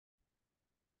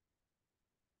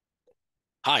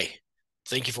Hi,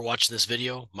 thank you for watching this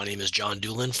video. My name is John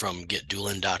Doolin from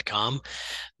getdoolen.com.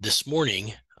 This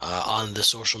morning, on the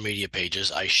social media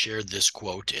pages, I shared this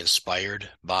quote inspired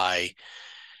by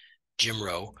Jim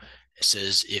Rowe. It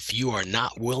says, "If you are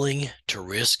not willing to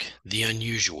risk the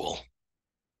unusual,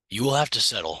 you will have to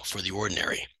settle for the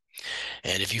ordinary."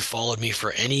 And if you followed me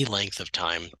for any length of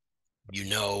time, you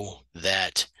know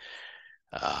that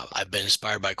I've been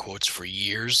inspired by quotes for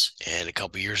years, and a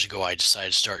couple years ago, I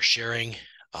decided to start sharing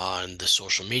on the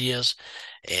social medias.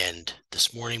 And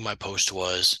this morning, my post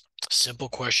was, simple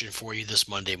question for you this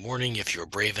Monday morning, if you're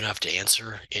brave enough to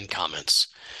answer in comments.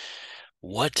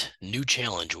 What new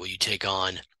challenge will you take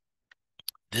on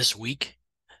this week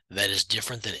that is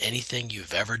different than anything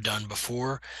you've ever done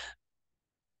before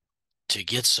to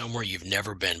get somewhere you've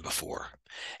never been before?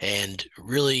 And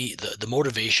really, the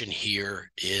motivation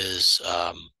here is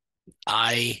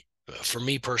I for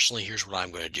me personally, here's what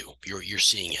I'm going to do. You're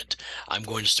seeing it. I'm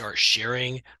going to start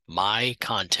sharing my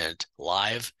content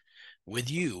live with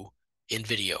you in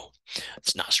video.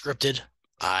 It's not scripted.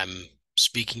 I'm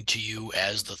speaking to you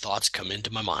as the thoughts come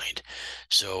into my mind.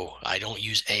 So I don't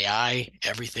use AI.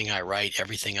 Everything I write,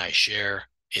 everything I share,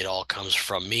 it all comes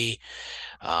from me.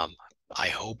 Um, I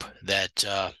hope that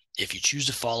if you choose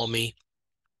to follow me,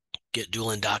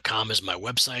 getdoolen.com is my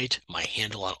website. My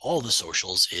handle on all the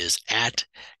socials is at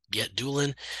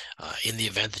getdoolen. In the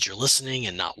event that you're listening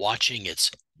and not watching,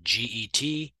 it's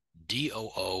GETDOOLEN.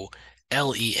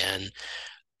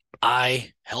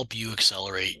 I help you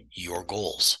accelerate your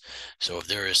goals. So if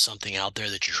there is something out there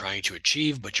that you're trying to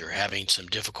achieve, but you're having some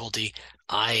difficulty,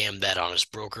 I am that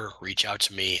honest broker. Reach out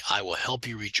to me. I will help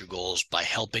you reach your goals by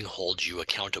helping hold you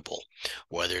accountable,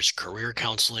 whether it's career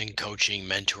counseling, coaching,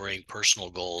 mentoring, personal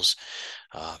goals.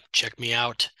 Check me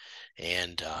out,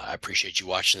 and I appreciate you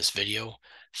watching this video.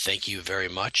 Thank you very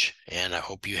much, and I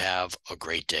hope you have a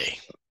great day.